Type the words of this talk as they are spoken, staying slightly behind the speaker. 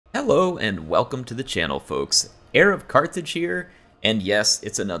Hello and welcome to the channel, folks. HeirofCarthage here, and yes,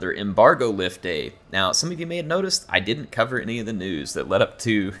 it's another embargo lift day. Now, some of you may have noticed I didn't cover any of the news that led up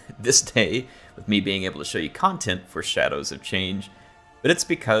to this day with me being able to show you content for Shadows of Change, but it's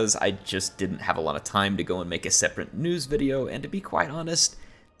because I just didn't have a lot of time to go and make a separate news video, and to be quite honest,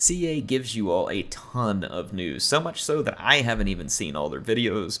 CA gives you all a ton of news, so much so that I haven't even seen all their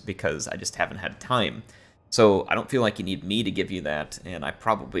videos because I just haven't had time. So I don't feel like you need me to give you that, and I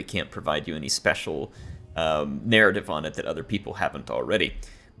probably can't provide you any special narrative on it that other people haven't already.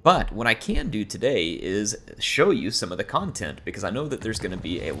 But what I can do today is show you some of the content, because I know that there's going to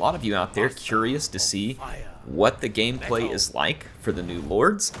be a lot of you out there curious to see what the gameplay is like for the new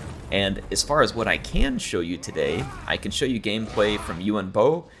Lords. And as far as what I can show you today, I can show you gameplay from Yuan,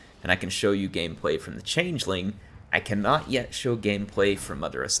 and I can show you gameplay from the Changeling. I cannot yet show gameplay from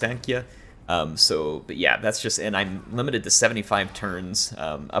Mother Astancia. But yeah, that's just, and I'm limited to 75 turns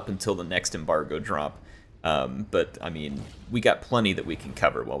up until the next embargo drop. But I mean, we got plenty that we can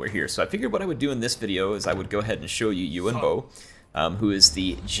cover while we're here. So I figured what I would do in this video is I would go ahead and show you Yuan, who is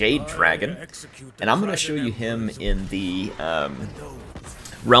the Jade Dragon, and I'm going to show you him in the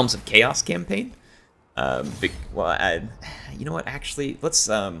Realms of Chaos campaign. You know what? Actually, let's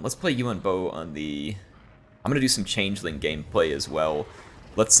play Yuan on the. I'm going to do some Changeling gameplay as well.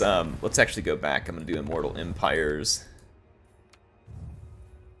 Let's actually go back. I'm going to do Immortal Empires.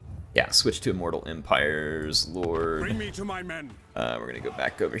 Yeah, switch to Immortal Empires, Lord. Bring me to my men. We're going to go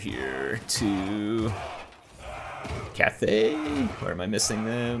back over here to Cathay. Where am I missing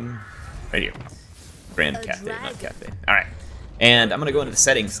them? Right here. Grand Cathay, not Cathay. All right. And I'm going to go into the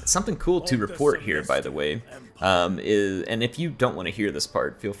settings. Something cool to report here, by the way, and if you don't want to hear this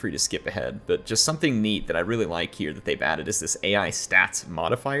part, feel free to skip ahead, but just something neat that I really like here that they've added is this AI stats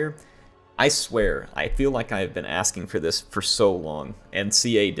modifier. I swear, I feel like I have been asking for this for so long, and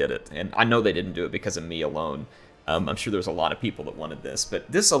CA did it, and I know they didn't do it because of me alone. I'm sure there's a lot of people that wanted this,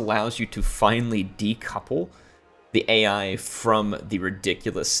 but this allows you to finally decouple the AI from the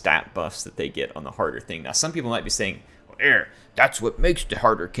ridiculous stat buffs that they get on the harder thing. Now, some people might be saying, that's what makes the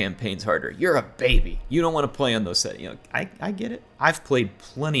harder campaigns harder. You're a baby. You don't want to play on those settings. You know, I get it. I've played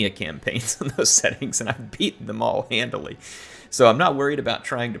plenty of campaigns on those settings, and I've beaten them all handily. So I'm not worried about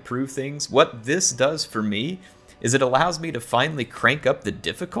trying to prove things. What this does for me is it allows me to finally crank up the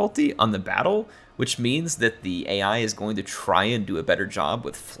difficulty on the battle, which means that the AI is going to try and do a better job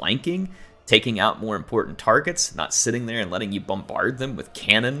with flanking, taking out more important targets, not sitting there and letting you bombard them with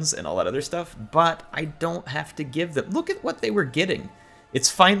cannons and all that other stuff, but I don't have to give them. Look at what they were getting. It's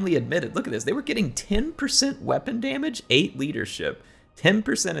finally admitted. Look at this. They were getting 10% weapon damage, 8 leadership,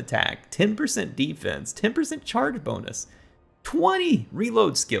 10% attack, 10% defense, 10% charge bonus, 20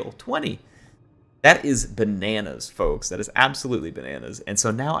 reload skill, 20. That is bananas, folks. That is absolutely bananas. And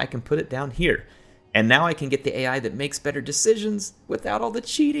so now I can put it down here. And now I can get the AI that makes better decisions without all the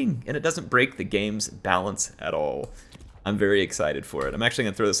cheating, and it doesn't break the game's balance at all. I'm very excited for it. I'm actually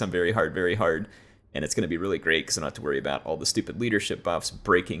going to throw this on very hard, and it's going to be really great because I don't have to worry about all the stupid leadership buffs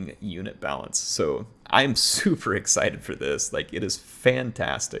breaking unit balance. So I'm super excited for this. Like, it is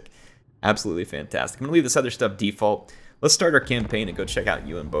fantastic. Absolutely fantastic. I'm going to leave this other stuff default. Let's start our campaign and go check out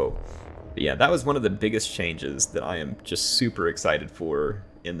Yuan. But yeah, that was one of the biggest changes that I am just super excited for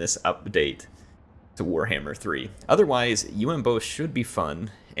in this update to Warhammer 3. Otherwise, Yuan should be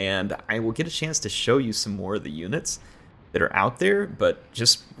fun, and I will get a chance to show you some more of the units that are out there, but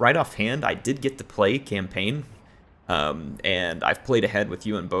just right offhand, I did get to play campaign, and I've played ahead with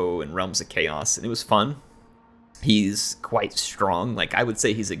Yuan in Realms of Chaos, and it was fun. He's quite strong. Like, I would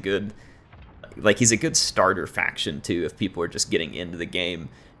say he's a good starter faction, too, if people are just getting into the game.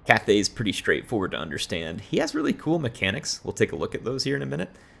 Cathay's pretty straightforward to understand. He has really cool mechanics. We'll take a look at those here in a minute.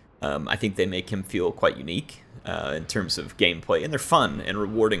 I think they make him feel quite unique in terms of gameplay, and they're fun and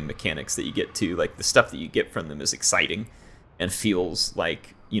rewarding mechanics that you get to. Like, the stuff that you get from them is exciting and feels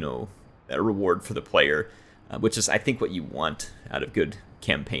like, you know, a reward for the player, which is, I think, what you want out of good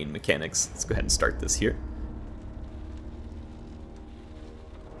campaign mechanics. Let's go ahead and start this here.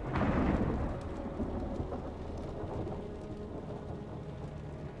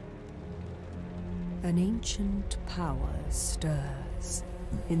 An ancient power stirs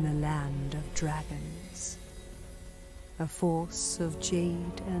in the land of dragons, a force of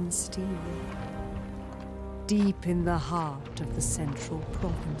jade and steel, deep in the heart of the central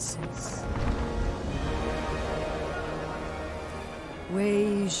provinces.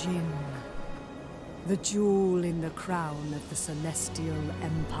 Wei Jin, the jewel in the crown of the Celestial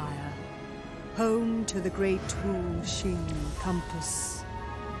Empire, home to the great Wu Xing compass.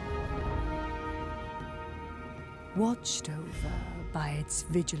 Watched over by its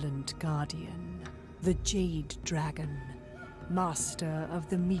vigilant guardian, the Jade Dragon, master of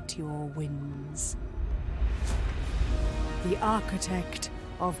the meteor winds. The architect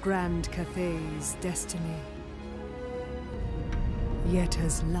of Grand Cathay's destiny. Yet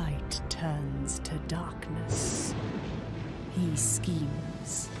as light turns to darkness, he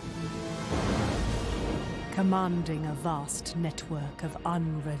schemes, commanding a vast network of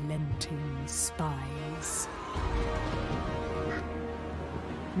unrelenting spies.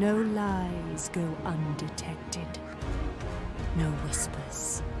 No lies go undetected. No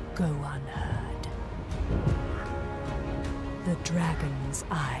whispers go unheard. The dragon's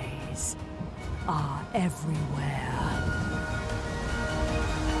eyes are everywhere.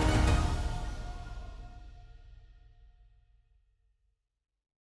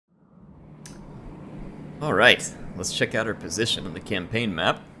 Alright, let's check out our position on the campaign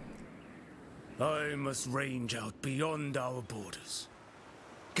map. I must range out beyond our borders.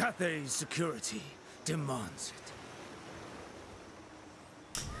 Cathay's security demands it.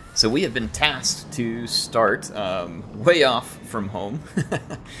 So we have been tasked to start way off from home.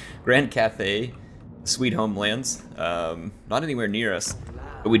 Grand Cathay, sweet homelands, not anywhere near us.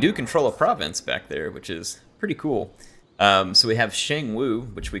 But we do control a province back there, which is pretty cool. So we have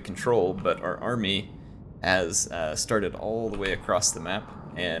Shangwu, which we control, but our army has started all the way across the map,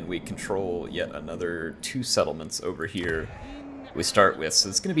 and we control yet another 2 settlements over here we start with. So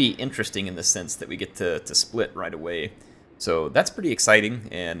it's going to be interesting in the sense that we get to split right away. So that's pretty exciting,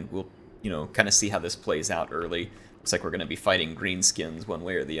 and we'll, kind of see how this plays out early. Looks like we're going to be fighting greenskins one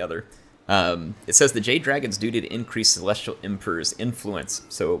way or the other. It says the Jade Dragon's duty to increase Celestial Emperor's influence.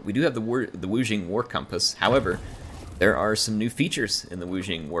 So we do have the Wujing War Compass. However, there are some new features in the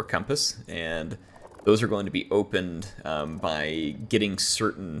Wujing War Compass, and those are going to be opened by getting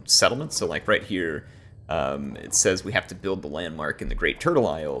certain settlements. So like right here, it says we have to build the landmark in the Great Turtle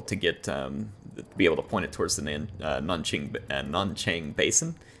Isle to get to be able to point it towards the Nanchang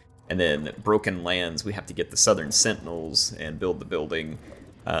Basin. And then Broken Lands, we have to get the Southern Sentinels and build the building.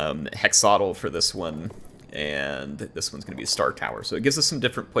 Hexodal for this one, and this one's going to be a Star Tower. So it gives us some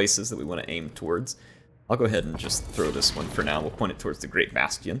different places that we want to aim towards. I'll go ahead and just throw this one for now. We'll point it towards the Great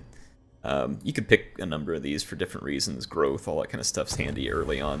Bastion. You could pick a number of these for different reasons. Growth, all that kind of stuff's handy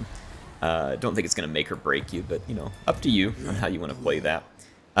early on. I don't think it's going to make or break you, but, up to you on how you want to play that.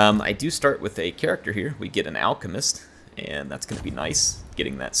 I do start with a character here. We get an Alchemist, and that's going to be nice.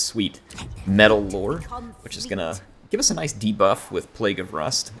 Getting that sweet metal lore, which is going to give us a nice debuff with Plague of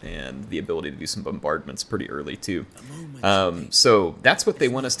Rust, and the ability to do some bombardments pretty early, too. So that's what they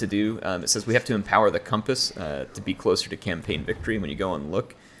want us to do. It says we have to empower the compass to be closer to campaign victory. When you go and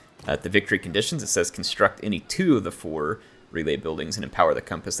look at the victory conditions, it says construct any 2 of the 4 relay buildings and empower the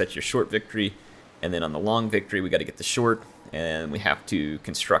compass. That's your short victory. And then on the long victory, we got to get the short, and we have to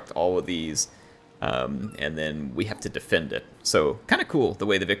construct all of these, and then we have to defend it. So kind of cool the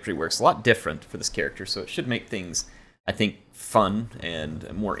way the victory works. A lot different for this character, so it should make things, I think, fun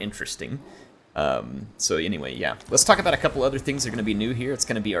and more interesting. So anyway, yeah. Let's talk about a couple other things that are going to be new here. It's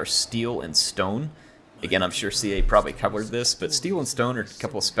going to be our Steel and Stone. Again, I'm sure CA probably covered this, but Steel and Stone are a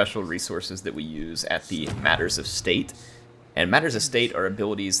couple of special resources that we use at the Matters of State. And Matters of State are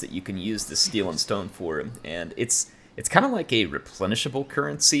abilities that you can use the Steel and Stone for, and it's kind of like a replenishable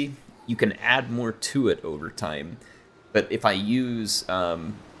currency. You can add more to it over time. But if I use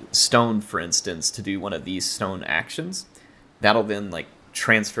Stone, for instance, to do one of these Stone actions, that'll then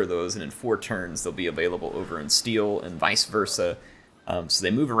transfer those, and in 4 turns they'll be available over in Steel, and vice versa. So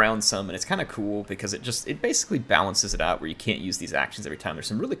they move around some, and it's kind of cool because it basically balances it out where you can't use these actions every time. There's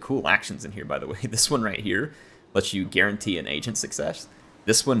some really cool actions in here, by the way. This one right here lets you guarantee an agent success.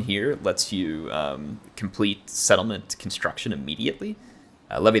 This one here lets you complete settlement construction immediately.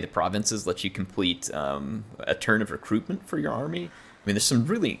 Levy the provinces lets you complete a turn of recruitment for your army. I mean, there's some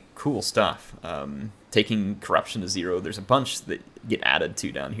really cool stuff. Taking corruption to 0. There's a bunch that get added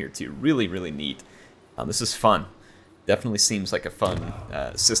to down here too. Really, really neat. This is fun. Definitely seems like a fun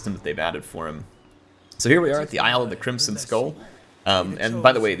system that they've added for him. So here we are at the Isle of the Crimson Skull. And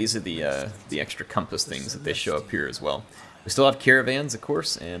by the way, these are the extra compass things that they show up here as well. We still have caravans, of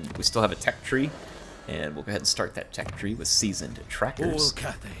course, and we still have a tech tree. And we'll go ahead and start that tech tree with seasoned trackers.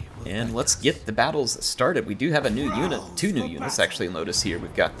 And let's get the battles started. We do have a new unit, 2 new units actually. Notice here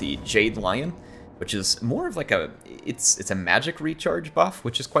we've got the Jade Lion, which is more of like it's a magic recharge buff,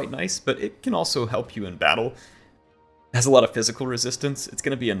 which is quite nice, but it can also help you in battle. It has a lot of physical resistance. It's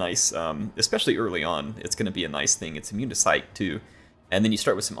going to be a nice, especially early on, it's going to be a nice thing. It's immune to sight too. And then you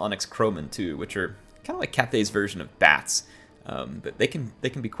start with some Onyx Crowmen too, which are kind of like Cathay's version of bats. But they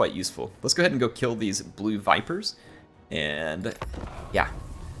can be quite useful. Let's go ahead and go kill these blue vipers, And yeah.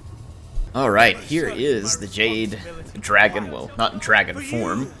 Alright, here is the Jade Dragon. Well, not in dragon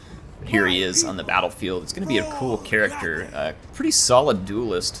form, but here he is on the battlefield. It's going to be a cool character. Pretty solid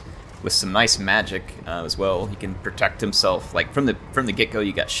duelist with some nice magic as well. He can protect himself. Like from the get-go,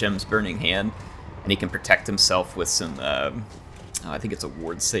 you got Shem's Burning Hand, and he can protect himself with some, I think it's a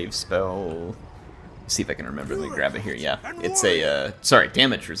ward save spell. Let's see if I can remember. Let me grab it here. Yeah, it's a,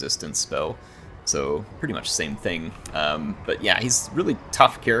 damage resistance spell. So pretty much same thing. But yeah, he's a really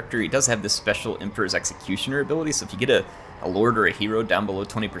tough character. He does have this special Emperor's Executioner ability, so if you get a Lord or a hero down below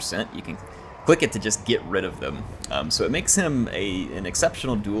 20%, you can click it to just get rid of them. So it makes him an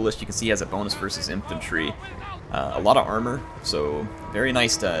exceptional duelist. You can see he has a bonus versus infantry. A lot of armor, so very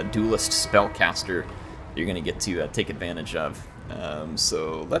nice duelist spellcaster you're going to get to take advantage of.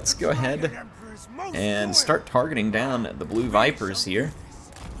 So let's go ahead and start targeting down the Blue Vipers here.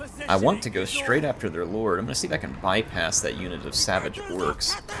 I want to go straight after their lord. I'm going to see if I can bypass that unit of Savage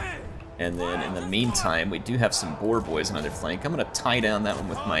Orcs. And then in the meantime, we do have some Boar Boys on either flank. I'm going to tie down that one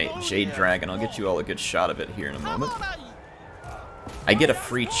with my Jade Dragon. I'll get you all a good shot of it here in a moment. I get a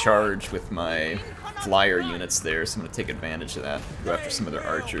free charge with my flyer units there, so I'm going to take advantage of that. Go after some of their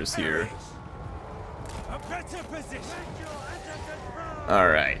archers here.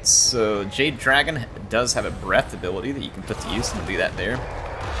 Alright, so Jade Dragon does have a breath ability that you can put to use, and I'll do that there.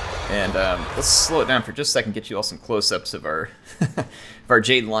 And let's slow it down for just a second, get you all some close-ups of our of our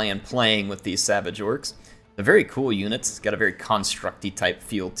Jade Lion playing with these Savage Orcs. A very cool unit. It's got a very constructy type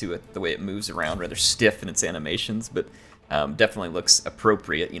feel to it, the way it moves around, rather stiff in its animations, but definitely looks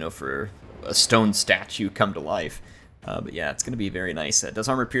appropriate, you know, for a stone statue come to life. But yeah, it's going to be very nice. It does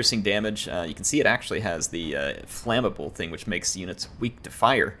armor-piercing damage. You can see it actually has the flammable thing, which makes units weak to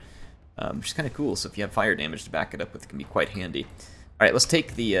fire, which is kind of cool. So if you have fire damage to back it up with, it can be quite handy. All right, let's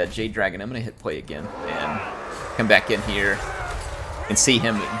take the Jade Dragon. I'm going to hit play again and come back in here and see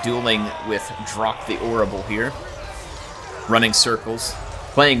him dueling with Drock the Orrible here. Running circles,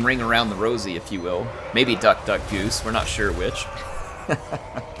 playing Ring Around the Rosie, if you will. Maybe Duck, Duck, Goose. We're not sure which.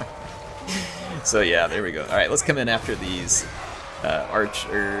 So yeah, there we go. All right, let's come in after these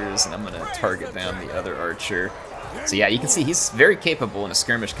archers, and I'm going to target down the other archer. So yeah, you can see he's very capable in a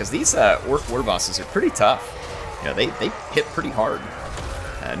skirmish, because these orc war bosses are pretty tough. You know, they hit pretty hard.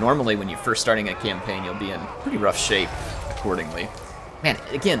 Normally, when you're first starting a campaign, you'll be in pretty rough shape accordingly. Man,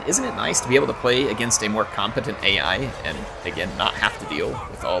 again, isn't it nice to be able to play against a more competent AI and, again, not have to deal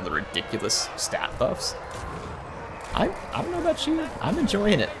with all the ridiculous stat buffs? I don't know about you. I'm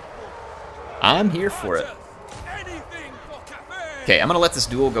enjoying it. I'm here for it. Okay, I'm going to let this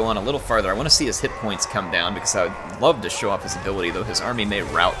duel go on a little farther. I want to see his hit points come down, because I would love to show off his ability, though his army may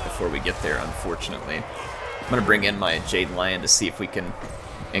rout before we get there, unfortunately. I'm going to bring in my Jade Lion to see if we can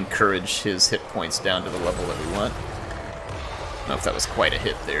encourage his hit points down to the level that we want. I don't know if that was quite a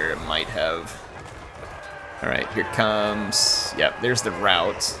hit there. It might have. Alright, here comes... Yep, there's the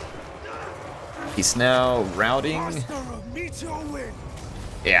rout. He's now routing.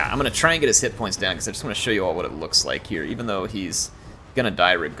 Yeah, I'm going to try and get his hit points down, because I just want to show you all what it looks like here. Even though he's going to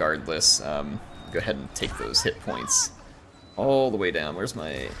die regardless, go ahead and take those hit points all the way down. Where's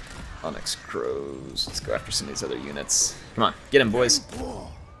my Onyx Crows? Let's go after some of these other units. Come on, get him, boys.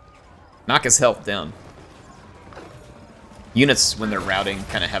 Knock his health down. Units, when they're routing,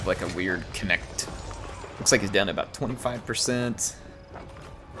 kind of have like a weird connect. Looks like he's down to about 25%.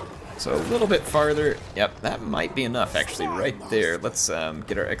 So a little bit farther. Yep, that might be enough, actually, right there. Let's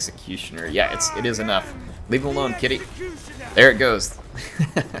get our Executioner. Yeah, it is enough. Leave him alone, kitty. There it goes.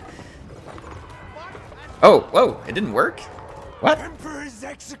 Oh, whoa, it didn't work? What?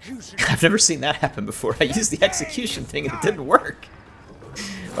 I've never seen that happen before. I used the execution thing and it didn't work.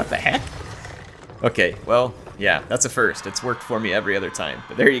 What the heck? Okay, well, yeah, that's a first. It's worked for me every other time.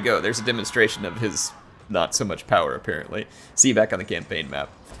 But there you go. There's a demonstration of his not so much power, apparently. See you back on the campaign map.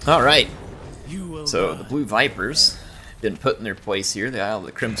 All right. So the Blue Vipers been put in their place here. The Isle of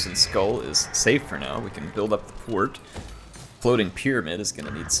the Crimson Skull is safe for now. We can build up the port. Floating Pyramid is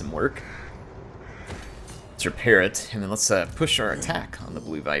going to need some work. Let's repair it, and then let's push our attack on the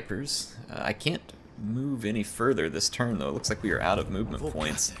Blue Vipers. I can't move any further this turn, though. It looks like we are out of movement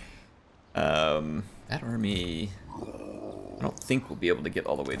points. That army, I don't think we'll be able to get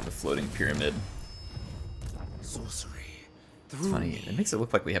all the way to the Floating Pyramid. Sorcery. It's funny, it makes it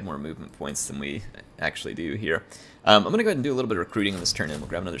look like we have more movement points than we actually do here. I'm going to go ahead and do a little bit of recruiting on this turn, and we'll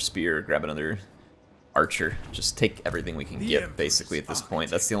grab another spear, grab another archer. Just take everything we can get, basically, at this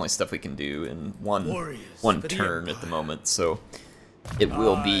point. That's the only stuff we can do in one turn at the moment, so it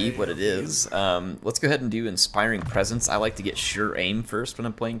will be what it is. Let's go ahead and do Inspiring Presence. I like to get Sure Aim first when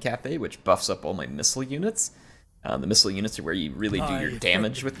I'm playing Cathay, which buffs up all my missile units. The missile units are where you really do your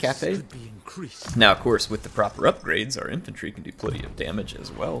damage with Cathay. Could be increased. Now, of course, with the proper upgrades, our infantry can do plenty of damage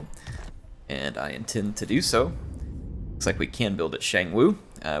as well. And I intend to do so. Looks like we can build at Shangwu,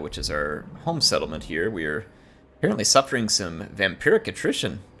 which is our home settlement here. We are apparently suffering some vampiric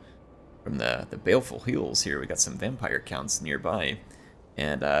attrition from the Baleful Hills here. We got some vampire counts nearby.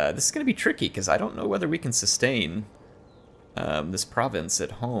 And this is going to be tricky, because I don't know whether we can sustain this province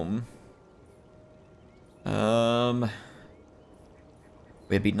at home.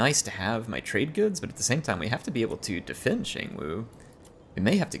 It'd be nice to have my trade goods, but at the same time, we have to be able to defend Shangwu. We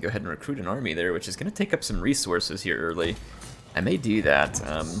may have to go ahead and recruit an army there, which is going to take up some resources here early. I may do that.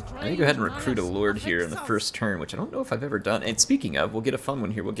 I may go ahead and recruit a lord here in the first turn, which I don't know if I've ever done. And speaking of, we'll get a fun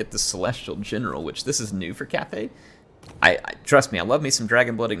one here. We'll get the Celestial General, which this is new for Cathay. I trust me, I love me some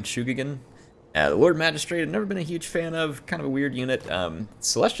Dragonblood and Shugigan. The Lord Magistrate I've never been a huge fan of, kind of a weird unit.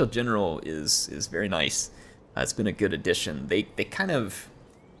 Celestial General is very nice. It's been a good addition. They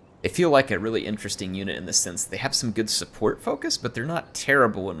feel like a really interesting unit in the sense they have some good support focus, but they're not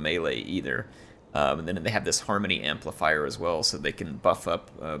terrible in melee either. And then they have this harmony amplifier as well, so they can buff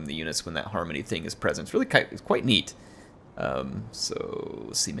up the units when that harmony thing is present. It's really quite neat. So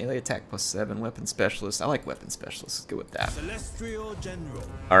let's see, melee attack +7, weapon specialist. I like weapon specialist. Let's go with that. Celestial General.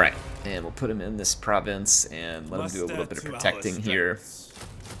 All right, and we'll put him in this province and let him do a little bit of protecting here.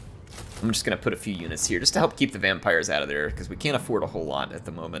 I'm just going to put a few units here just to help keep the vampires out of there, because we can't afford a whole lot at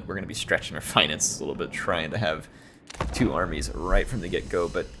the moment. We're going to be stretching our finances a little bit, trying to have 2 armies right from the get-go,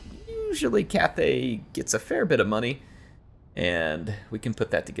 but usually Cathay gets a fair bit of money, and we can put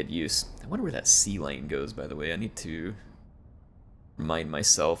that to good use. I wonder where that sea lane goes, by the way. I need to remind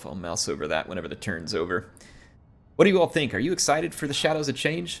myself. I'll mouse over that whenever the turn's over. What do you all think? Are you excited for the Shadows of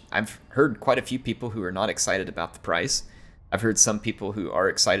Change? I've heard quite a few people who are not excited about the price. I've heard some people who are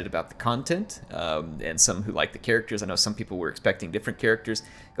excited about the content, and some who like the characters. I know some people were expecting different characters.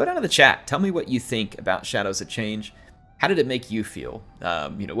 Go down to the chat. Tell me what you think about Shadows of Change. How did it make you feel?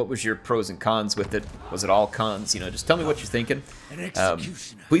 You know, what was your pros and cons with it? Was it all cons? You know, just tell me what you're thinking.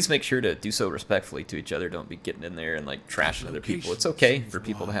 Please make sure to do so respectfully to each other. Don't be getting in there and like trashing other people. It's okay for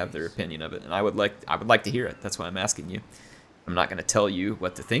people to have their opinion of it, and I would like to hear it. That's why I'm asking you. I'm not going to tell you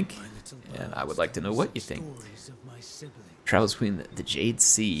what to think, and I would like to know what you think. Travels between the Jade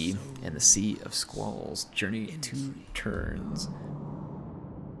Sea and the Sea of Squalls. Journey 2 turns.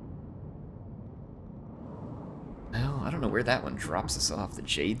 Well, I don't know where that one drops us off. The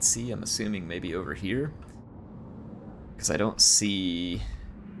Jade Sea, I'm assuming maybe over here. Because I don't see...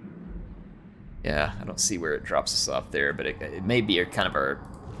 Yeah, I don't see where it drops us off there, but it may be kind of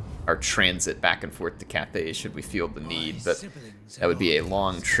our transit back and forth to Cathay should we feel the need, but that would be a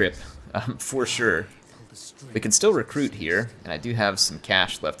long trip for sure. We can still recruit here, and I do have some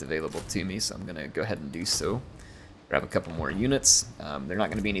cash left available to me, so I'm going to go ahead and do so. Grab a couple more units. They're not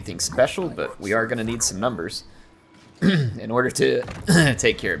going to be anything special, but we are going to need some numbers in order to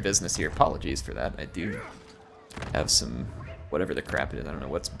take care of business here. Apologies for that. I do have some, whatever the crap it is. I don't know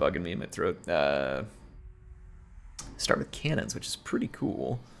what's bugging me in my throat. Start with cannons, which is pretty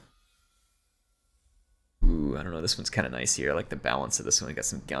cool. Ooh, I don't know. This one's kind of nice here. I like the balance of this one. We got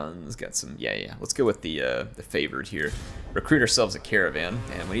some guns, got some... Yeah. Let's go with the favored here. Recruit ourselves a caravan,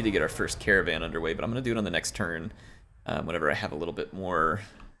 and we need to get our first caravan underway, but I'm going to do it on the next turn whenever I have a little bit more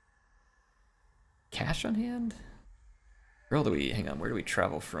cash on hand. Where do we... Hang on, where do we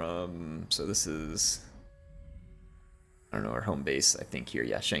travel from? So this is... I don't know, our home base, I think here.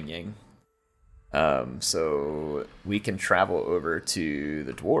 Yeah, Shenyang. So we can travel over to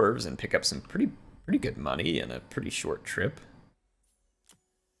the dwarves and pick up some pretty good money in a pretty short trip.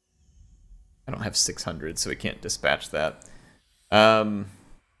 I don't have 600, so we can't dispatch that. Let's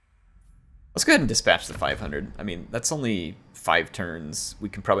go ahead and dispatch the 500. I mean, that's only 5 turns. We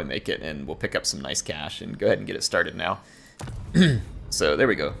can probably make it, and we'll pick up some nice cash and go ahead and get it started now. So there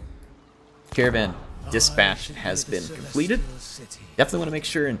we go. Caravan dispatch has been completed. Definitely want to make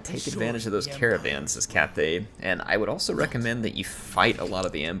sure and take advantage of those caravans as Cathay, and I would also recommend that you fight a lot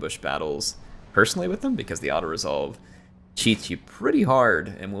of the ambush battles personally with them, because the auto-resolve cheats you pretty hard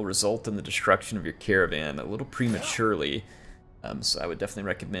and will result in the destruction of your caravan a little prematurely. So I would definitely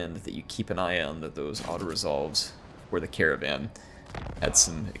recommend that you keep an eye on those auto-resolves for the caravan. Had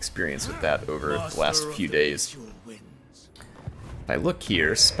some experience with that over the last few days. If I look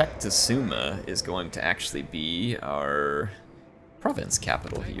here, Spectacuma is going to actually be our province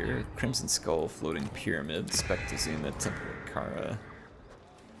capital here. Crimson Skull, Floating Pyramid, Spectacuma, Temple of Kara.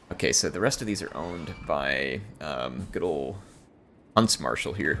 Okay, so the rest of these are owned by good old Hunts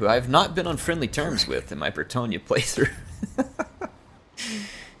Marshal here, who I have not been on friendly terms with in my Bretonnia playthrough.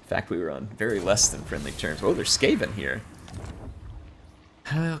 fact, we were on very less than friendly terms. Oh, there's Skaven here.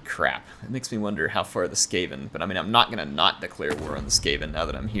 Oh, crap. It makes me wonder how far the Skaven... But, I mean, I'm not going to not declare war on the Skaven now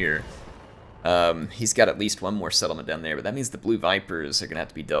that I'm here. He's got at least one more settlement down there, but that means the Blue Vipers are going to have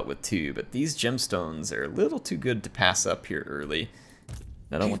to be dealt with too. But these gemstones are a little too good to pass up here early.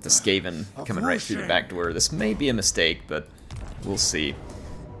 I don't want the Skaven coming right through the back door. This may be a mistake, but we'll see.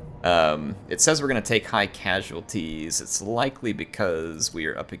 It says we're going to take high casualties. It's likely because we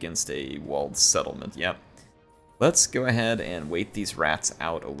are up against a walled settlement. Yep. Let's go ahead and wait these rats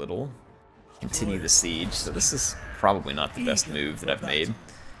out a little. Continue the siege. So this is probably not the best move that I've made.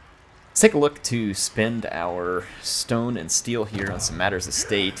 Let's take a look to spend our stone and steel here on some matters of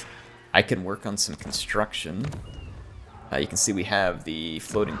state. I can work on some construction. You can see we have the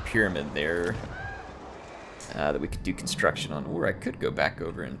floating pyramid there that we could do construction on. Or I could go back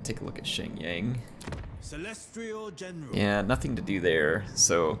over and take a look at Shenyang. Celestial General. Yeah, nothing to do there.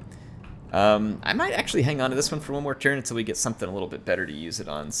 So I might actually hang on to this one for one more turn until we get something a little bit better to use it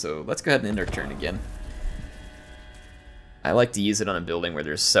on. So let's go ahead and end our turn again. I like to use it on a building where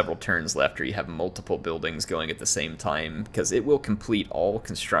there's several turns left or you have multiple buildings going at the same time, because it will complete all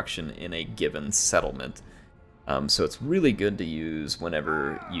construction in a given settlement. So it's really good to use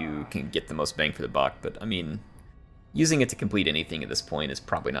whenever you can get the most bang for the buck, but I mean, using it to complete anything at this point is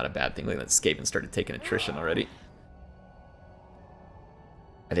probably not a bad thing. Look at that Skaven started taking attrition already.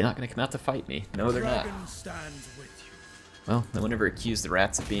 Are they not going to come out to fight me? No, they're not. Well, no one ever accused the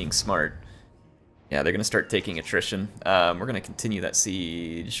rats of being smart. Yeah, they're going to start taking attrition. We're going to continue that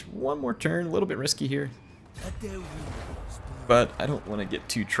siege one more turn. A little bit risky here. But I don't want to get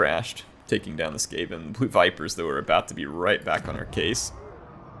too trashed taking down the Skaven. Blue Vipers, though, are about to be right back on our case.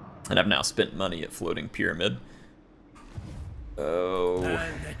 And I've now spent money at Floating Pyramid. Oh. I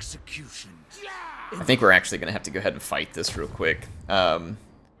think we're actually going to have to go ahead and fight this real quick.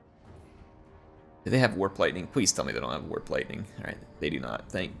 Do they have Warp Lightning? Please tell me they don't have Warp Lightning. Alright, they do not.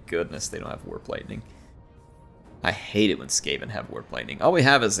 Thank goodness they don't have Warp Lightning. I hate it when Skaven have Warp Lightning. All we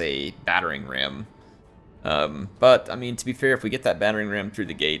have is a Battering Ram. But, I mean, to be fair, if we get that Battering Ram through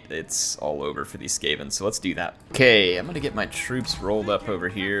the gate, it's all over for these Skaven, so let's do that. Okay, I'm going to get my troops rolled up over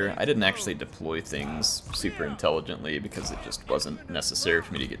here. I didn't actually deploy things super intelligently because it just wasn't necessary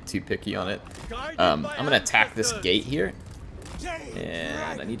for me to get too picky on it. I'm going to attack this gate here,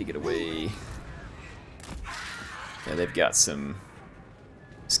 and I need to get away. Yeah, they've got some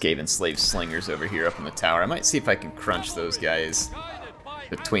Skaven slave slingers over here up in the tower. I might see if I can crunch those guys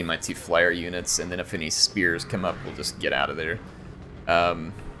between my two flyer units, and then if any spears come up, we'll just get out of there.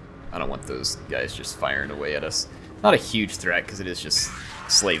 I don't want those guys just firing away at us. Not a huge threat, because it is just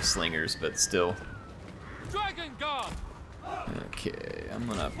slave slingers, but still. Okay, I'm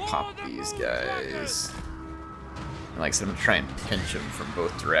gonna pop these guys. Like I said, I'm gonna try and pinch them from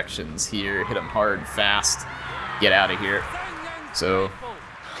both directions here. Hit them hard and fast. Get out of here. So,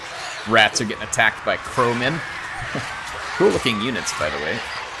 rats are getting attacked by crowmen. Cool looking units, by the way.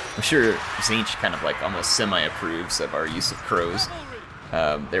 I'm sure Zinch kind of like almost semi-approves of our use of crows.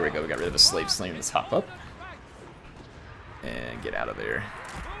 There we go, we got rid of a slave slinger. Let's hop up. And get out of there.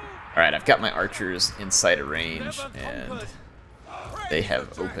 Alright, I've got my archers inside a range, and they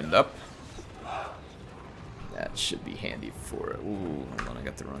have opened up. That should be handy for... Ooh, hold on, I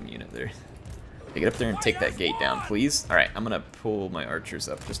got the wrong unit there. Get up there and take that gate down, please. Alright, I'm going to pull my archers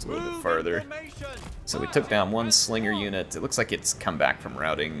up just a little bit farther. So we took down one slinger unit. It looks like it's come back from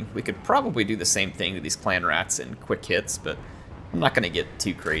routing. We could probably do the same thing to these clan rats in quick hits, but I'm not going to get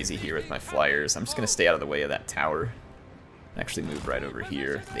too crazy here with my flyers. I'm just going to stay out of the way of that tower. Actually move right over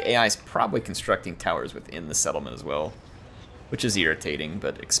here. The AI is probably constructing towers within the settlement as well, which is irritating,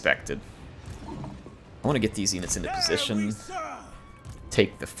 but expected. I want to get these units into position.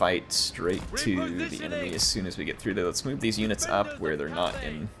 Take the fight straight to the enemy as soon as we get through there. Let's move these units up where they're not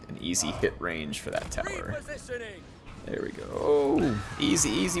in an easy hit range for that tower. There we go. Oh, easy,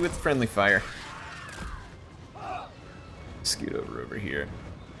 easy with friendly fire. Scoot over here.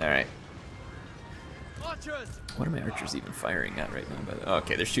 Alright. What are my archers even firing at right now? Oh,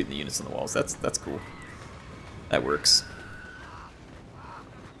 okay, they're shooting the units on the walls. That's cool. That works.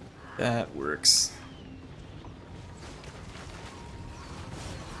 That works.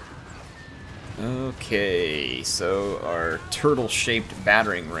 Okay, so our turtle-shaped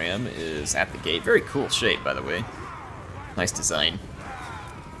battering ram is at the gate. Very cool shape, by the way. Nice design.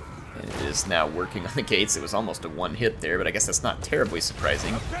 And it is now working on the gates. It was almost a one-hit there, but I guess that's not terribly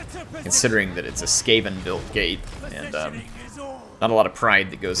surprising, considering that it's a Skaven-built gate, and not a lot of pride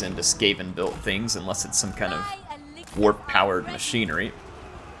that goes into Skaven-built things unless it's some kind of warp-powered machinery.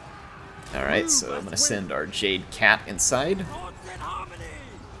 Alright, so I'm going to send our Jade cat inside.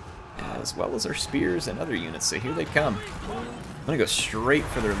 as well as our spears and other units. So here they come. I'm gonna go straight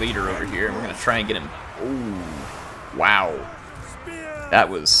for their leader over here, and we're gonna try and get him. Ooh, wow, that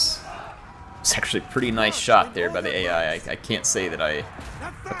was actually a pretty nice shot there by the AI. I can't say that I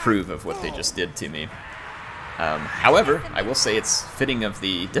approve of what they just did to me. However, I will say it's fitting of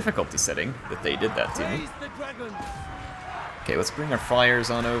the difficulty setting that they did that to me. Okay, let's bring our flyers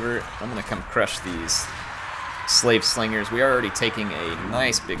on over. I'm gonna come crush these slave slingers. We are already taking a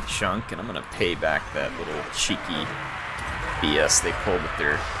nice big chunk, and I'm gonna pay back that little cheeky BS they pulled with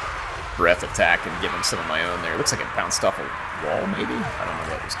their breath attack and give them some of my own there. It looks like it bounced off a wall, maybe? I don't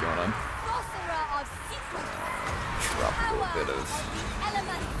know what was going on. Drop a little bit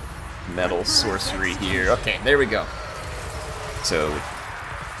of metal sorcery here. Okay, there we go. So,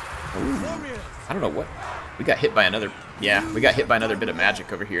 ooh, I don't know what. We got hit by another. Yeah, we got hit by another bit of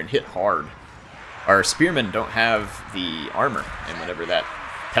magic over here and hit hard. Our spearmen don't have the armor, and whenever that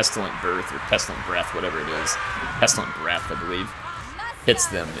pestilent birth or pestilent breath, whatever it is, pestilent breath, I believe, hits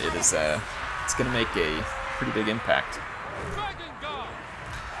them, it is it's gonna make a pretty big impact.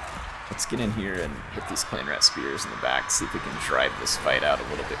 Let's get in here and hit these clan rat spears in the back, see if we can drive this fight out a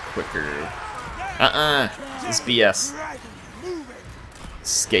little bit quicker. This is BS.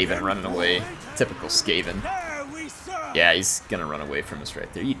 Skaven running away. Typical Skaven. Yeah, he's gonna run away from us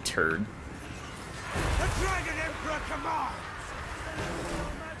right there, you turd.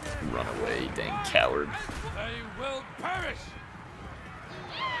 Run away, dang coward. They will perish.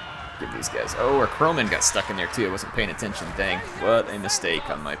 Give these guys. Oh, our crowman got stuck in there too. I wasn't paying attention. Dang. What a mistake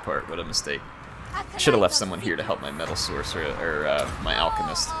on my part. What a mistake. I should have left someone here to help my metal sorcerer, or my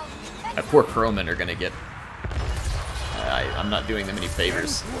alchemist. My poor crowmen are gonna get. I'm not doing them any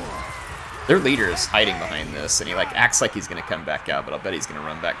favors. Their leader is hiding behind this, and he like acts like he's gonna come back out, but I'll bet he's gonna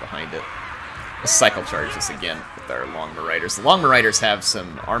run back behind it. Let's cycle charge this again with our Long Marauders. The Long Marauders have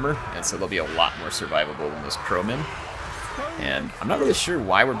some armor, and so they'll be a lot more survivable than those crowmen. And I'm not really sure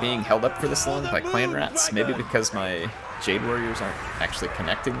why we're being held up for this long by clan rats. Maybe because my Jade warriors aren't actually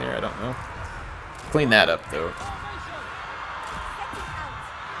connecting there, I don't know. Clean that up, though.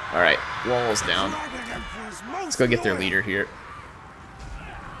 Alright, walls down. Let's go get their leader here.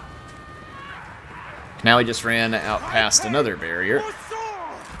 Now he just ran out past another barrier.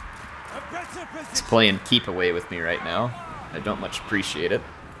 He's playing keep away with me right now. I don't much appreciate it.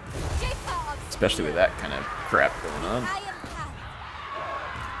 Especially with that kind of crap going on.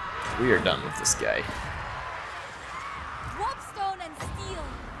 We are done with this guy.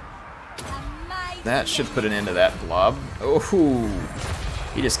 That should put an end to that blob. Oh,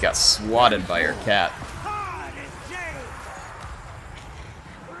 he just got swatted by our cat.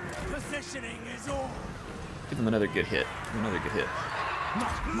 Give him another good hit. Give him another good hit.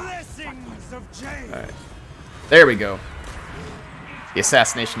 Alright. There we go. The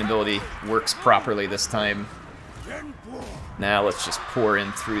assassination ability works properly this time. Now let's just pour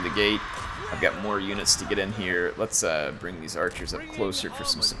in through the gate. I've got more units to get in here. Let's bring these archers up closer for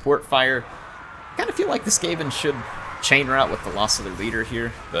some support fire. I kind of feel like the Skaven should chain route with the loss of their leader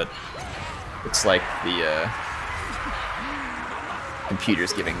here, but looks like the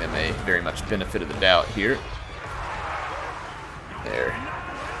computer's giving them a very much benefit of the doubt here. There.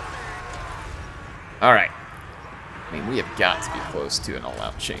 Alright. I mean, we have got to be close to an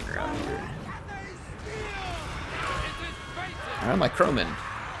all-out chain route here. Alright, my crowmen.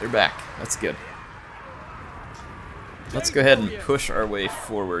 They're back. That's good. Let's go ahead and push our way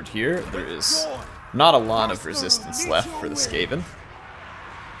forward here. There is not a lot of resistance left for the Skaven.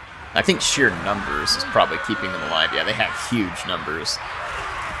 I think sheer numbers is probably keeping them alive. Yeah, they have huge numbers.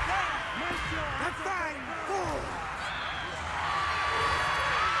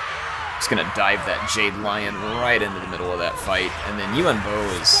 Just gonna dive that Jade Lion right into the middle of that fight. And then Yuan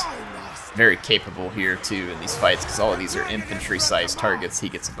is very capable here too in these fights, because all of these are infantry-sized targets. He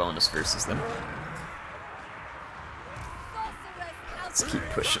gets a bonus versus them. Let's keep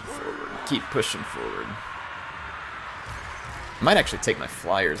pushing forward. Keep pushing forward. I might actually take my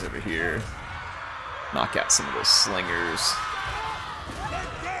flyers over here. Knock out some of those slingers.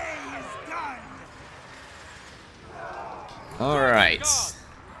 Alright.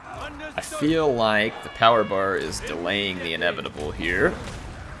 I feel like the power bar is delaying the inevitable here.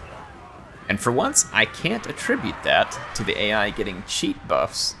 And for once, I can't attribute that to the AI getting cheat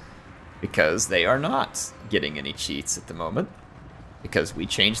buffs, because they are not getting any cheats at the moment, because we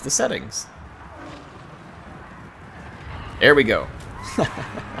changed the settings. There we go.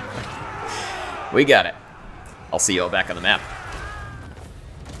 We got it. I'll see you all back on the map.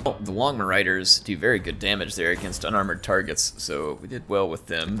 Oh, the Long Marauders do very good damage there against unarmored targets, so we did well with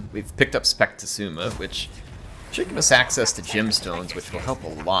them. We've picked up Spectasuma, which Should give us access to gemstones, which will help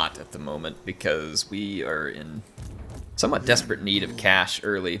a lot at the moment because we are in somewhat desperate need of cash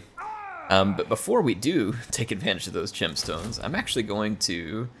early. But before we do take advantage of those gemstones, I'm actually going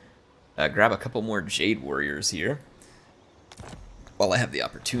to grab a couple more Jade Warriors here while I have the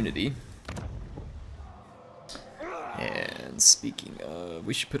opportunity. And speaking of,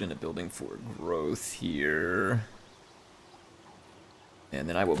 we should put in a building for growth here. And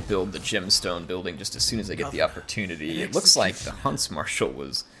then I will build the gemstone building just as soon as I get the opportunity. It looks like the Hunts Marshal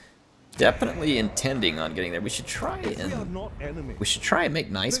was definitely intending on getting there. We should try and make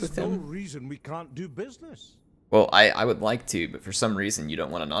nice with him. There's no reason we can't do business. Well, I would like to, but for some reason you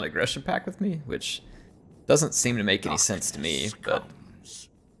don't want a non-aggression pact with me, which doesn't seem to make any sense to me, but...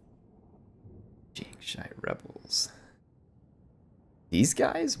 Shy Rebels. These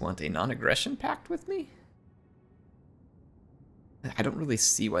guys want a non-aggression pact with me? I don't really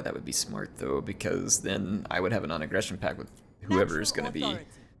see why that would be smart, though, because then I would have a non-aggression pact with whoever is going to be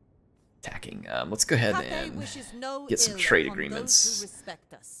attacking. Let's go ahead and get some trade agreements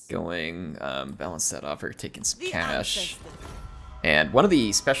going. Balance that offer, taking some cash. And one of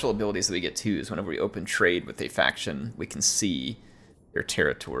the special abilities that we get, too, is whenever we open trade with a faction, we can see their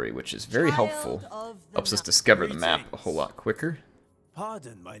territory, which is very helpful. Helps us discover the map a whole lot quicker.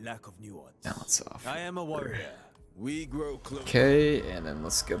 Pardon my lack of nuance. Balance off. I am a warrior. We grow close. Okay, and then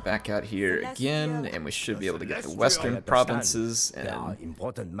let's go back out here again, and we should be able to get the western provinces and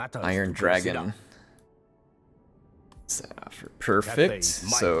Iron Dragon. Set offer. Perfect.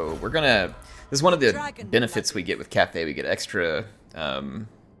 So we're gonna. This is one of the benefits we get with Cathay. We get extra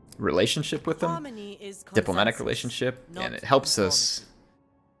relationship with them, diplomatic relationship, and it helps us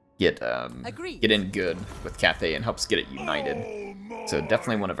get in good with Cathay and helps get it united. So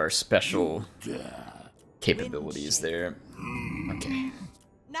definitely one of our special capabilities there. Okay.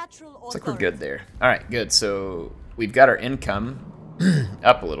 Looks like we're good there. Alright, good. So we've got our income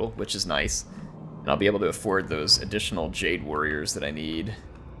up a little, which is nice. And I'll be able to afford those additional Jade Warriors that I need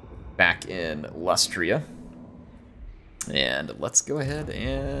back in Lustria. And let's go ahead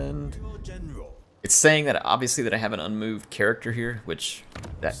and... It's saying that obviously that I have an unmoved character here, which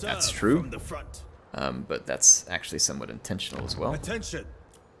that's true. But that's actually somewhat intentional as well. Attention.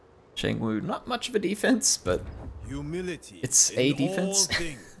 Shangwu, not much of a defense, but it's a defense.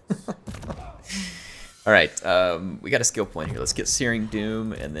 Alright, we got a skill point here. Let's get Searing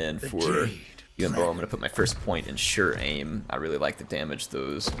Doom, and then for Yuan, I'm going to put my first point in Sure Aim. I really like the damage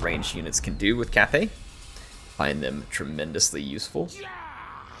those ranged units can do with Cathay. Find them tremendously useful.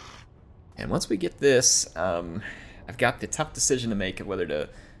 And once we get this, I've got the tough decision to make of whether to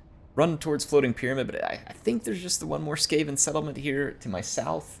run towards Floating Pyramid, but I think there's just the one more Skaven settlement here to my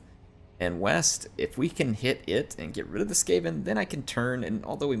south and west. If we can hit it and get rid of the Skaven, then I can turn, and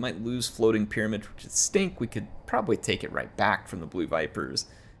although we might lose Floating Pyramid, which would stink, we could probably take it right back from the Blue Vipers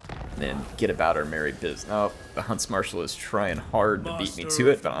and then get about our merry business. Oh, the Hunts Marshal is trying hard to beat me to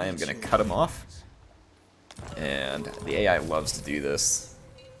it, but I am going to cut him off. And the AI loves to do this.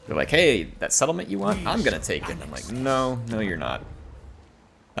 They're like, hey, that settlement you want? I'm going to take it. And I'm like, no, you're not.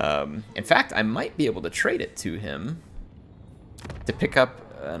 In fact, I might be able to trade it to him to pick up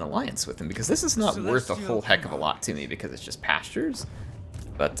an alliance with him, because this is not worth a whole heck of a lot to me because it's just pastures.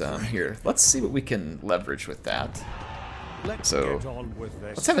 But here, let's see what we can leverage with that. So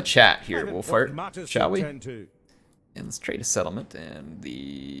let's have a chat here, Wolfheart, shall we? And let's trade a settlement. And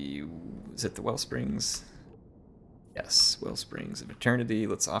is it the Wellsprings? Yes, Wellsprings of Eternity.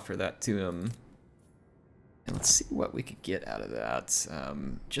 Let's offer that to him. And let's see what we could get out of that.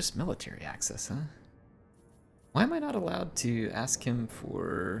 Just military access, huh? Why am I not allowed to ask him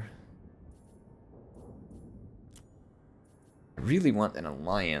for... I really want an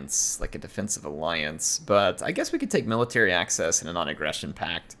alliance, like a defensive alliance, but I guess we could take military access and a non-aggression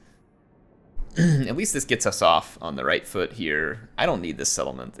pact. At least this gets us off on the right foot here. I don't need this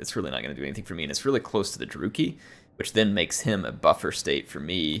settlement. It's really not going to do anything for me, and it's really close to the Druki, which then makes him a buffer state for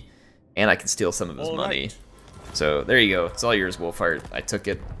me, and I can steal some of his money. So there you go. It's all yours, Wolfheart. I took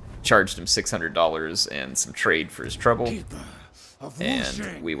it, charged him $600 and some trade for his trouble,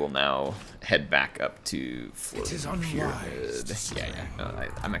 and we will now head back up to Floating Pyramid. Yeah. No,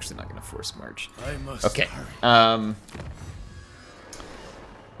 I'm actually not going to force march. Okay.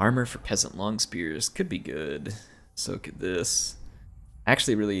 Armor for Peasant Long Spears could be good. So could this. I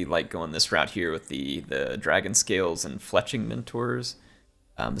actually really like going this route here with the Dragon Scales and Fletching Mentors.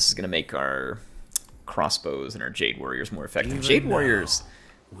 This is going to make our crossbows and our Jade Warriors more effective. Jade Warriors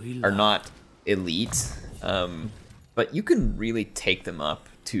are not elite, but you can really take them up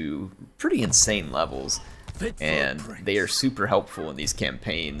to pretty insane levels. and they are super helpful in these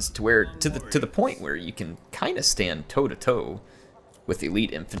campaigns to the point where you can kind of stand toe to toe with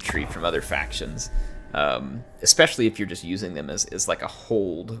elite infantry from other factions, especially if you're just using them as like a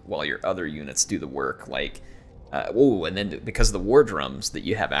hold while your other units do the work. Like, and then because of the war drums that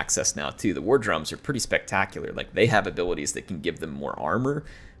you have access now to, the war drums are pretty spectacular. Like, they have abilities that can give them more armor,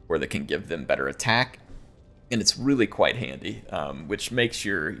 or that can give them better attack, and it's really quite handy, which makes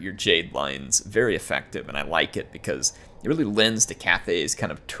your Jade lines very effective, and I like it because it really lends to Cathay's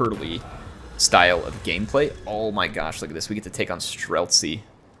kind of turtley style of gameplay. Oh my gosh, look at this. We get to take on Streltsy.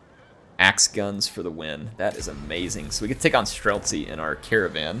 Axe guns for the win. That is amazing. So we get to take on Streltsy in our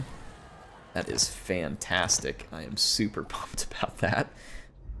caravan. That is fantastic. I am super pumped about that.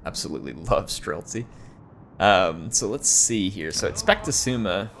 Absolutely love Streltsy. So let's see here. So at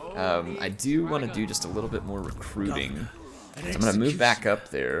Spectasuma, I do want to do just a little bit more recruiting. So I'm going to move back up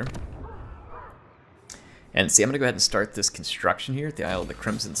there. And see, I'm going to go ahead and start this construction here at the Isle of the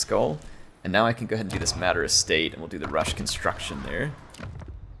Crimson Skull. And now I can go ahead and do this Matter Estate, and we'll do the rush construction there.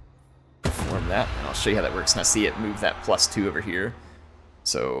 Perform that, and I'll show you how that works. Now see it move that +2 over here.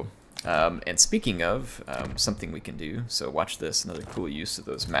 So, and speaking of something we can do, so watch this, another cool use of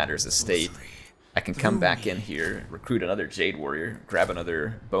those Matters Estate. I can come back in here, recruit another Jade Warrior, grab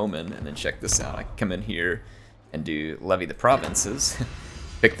another Bowman, and then check this out. I can come in here and do Levy the Provinces,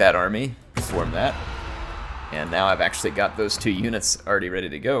 pick that army, perform that, and now I've actually got those 2 units already ready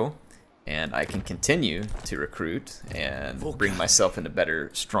to go. And I can continue to recruit and bring myself in a better,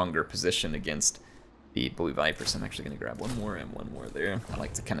 stronger position against the Blue Vipers. I'm actually going to grab one more and one more there. I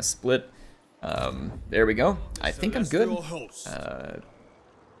like to kind of split. There we go. I think I'm good.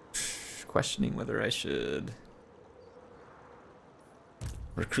 Questioning whether I should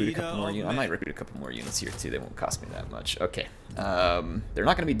recruit a couple more units. I might recruit a couple more units here too. They won't cost me that much. Okay. They're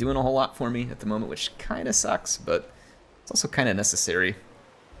not going to be doing a whole lot for me at the moment, which kind of sucks, but it's also kind of necessary.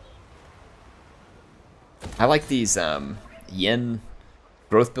 I like these yen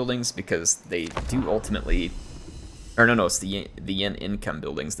growth buildings because they do ultimately, or no, it's the yen income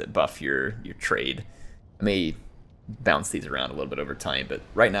buildings that buff your trade. I may bounce these around a little bit over time, but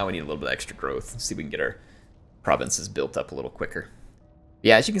right now we need a little bit of extra growth. Let's see if we can get our provinces built up a little quicker.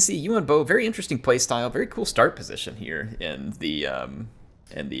 Yeah, as you can see, Yuan Bo, very interesting play style, very cool start position here in the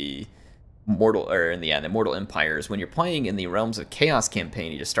Mortal, or in the Mortal Empires. When you're playing in the Realms of Chaos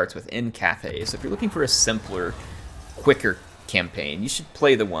campaign, it just starts within Cathay. So if you're looking for a simpler, quicker campaign, you should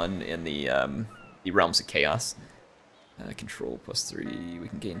play the one in the Realms of Chaos. Control +3, we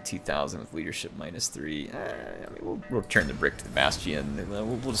can gain 2,000 with leadership -3. I mean, we'll turn the brick to the Bastion.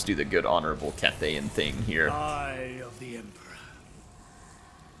 We'll just do the good, honorable Cathayan thing here. Eye of the Emperor.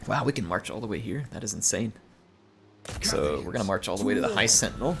 Wow, we can march all the way here. That is insane. So we're gonna march all the way to the High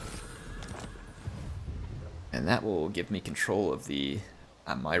Sentinel. And that will give me control of the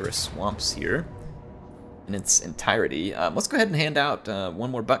Amira Swamps here in its entirety. Let's go ahead and hand out one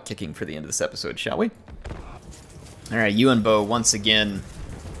more butt kicking for the end of this episode, shall we? Alright, Yuan Bo once again.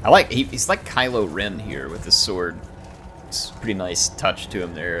 He's like Kylo Ren here with his sword. It's a pretty nice touch to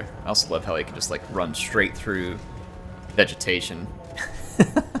him there. I also love how he can just like run straight through vegetation.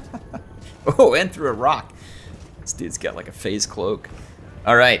 Oh, and through a rock. This dude's got like a phase cloak.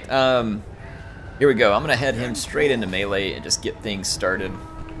 Alright, here we go. I'm going to head him straight into melee and just get things started.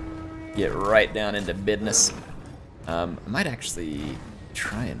 Get right down into business. I might actually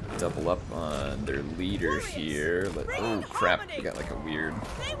try and double up on their leader here. Oh crap, we got like a weird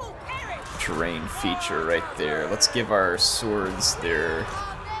terrain feature right there. Let's give our swords their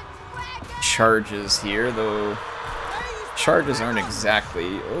charges here, though charges aren't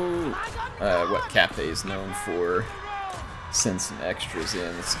exactly what Cathay is known for. Send some extras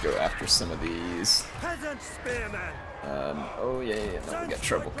in. Let's go after some of these. Oh yeah, no, we got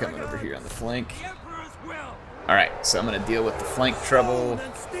trouble coming over here on the flank. Alright, so I'm going to deal with the flank trouble.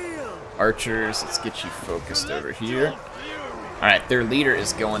 Archers, let's get you focused over here. Alright, their leader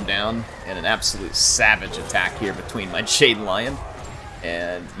is going down in an absolute savage attack here between my Jade Lion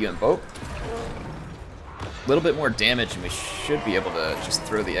and Yuan Bo. A little bit more damage and we should be able to just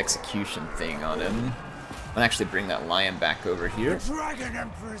throw the execution thing on him. I'm gonna actually bring that lion back over here. The Dragon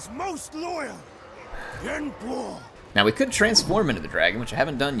Emperor is most loyal. Now we could transform into the dragon, which I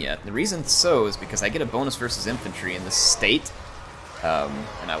haven't done yet. The reason so is because I get a bonus versus infantry in this state,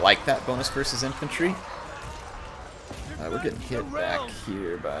 and I like that bonus versus infantry. We're getting hit back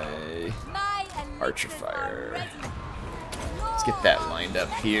here by archer fire. Let's get that lined up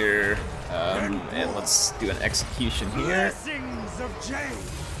here, and let's do an execution here.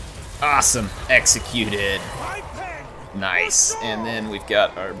 Awesome, executed. Nice. And then we've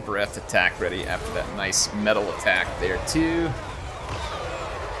got our breath attack ready after that nice metal attack there too.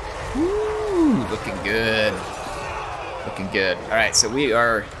 Woo, looking good. Looking good. All right, so we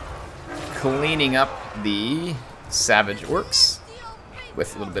are cleaning up the savage orcs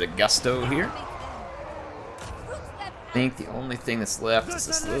with a little bit of gusto here. I think the only thing that's left is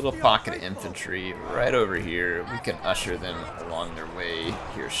this little pocket of infantry right over here. We can usher them along their way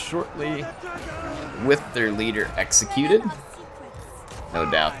here shortly with their leader executed. No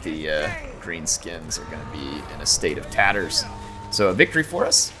doubt the greenskins are going to be in a state of tatters. So a victory for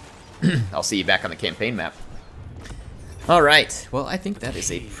us. I'll see you back on the campaign map. All right. Well, I think that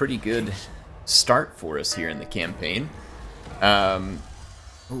is a pretty good start for us here in the campaign.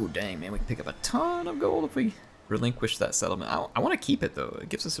 Oh, dang, man. We can pick up a ton of gold if we relinquish that settlement. I want to keep it, though. It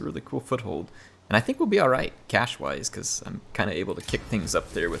gives us a really cool foothold. And I think we'll be all right cash-wise because I'm kind of able to kick things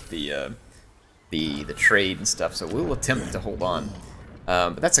up there with the trade and stuff. So we'll attempt to hold on.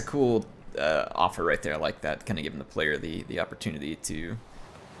 But that's a cool offer right there. I like that, kind of giving the player the opportunity to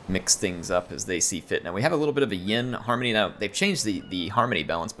mix things up as they see fit. Now we have a little bit of a yin harmony. Now they've changed the harmony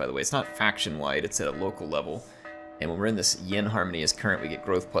balance, by the way. It's not faction-wide, it's at a local level. And when we're in this yin harmony as current, we get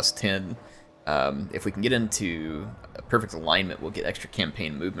growth plus 10. If we can get into a perfect alignment, we'll get extra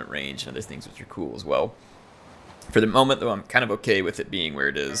campaign movement range and other things which are cool as well. For the moment, though, I'm kind of okay with it being where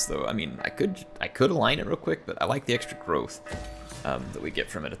it is. Though, I mean, I could align it real quick, but I like the extra growth that we get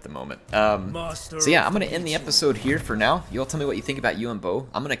from it at the moment. So yeah, I'm going to end the episode here for now. You all tell me what you think about Yuan Bo.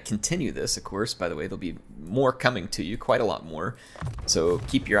 I'm going to continue this, of course. By the way, there'll be more coming to you, quite a lot more. So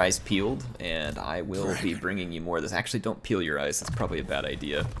keep your eyes peeled, and I will be bringing you more of this. Actually, don't peel your eyes. That's probably a bad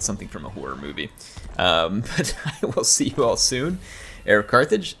idea. It's something from a horror movie. But I will see you all soon.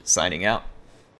 HeirofCarthage, signing out.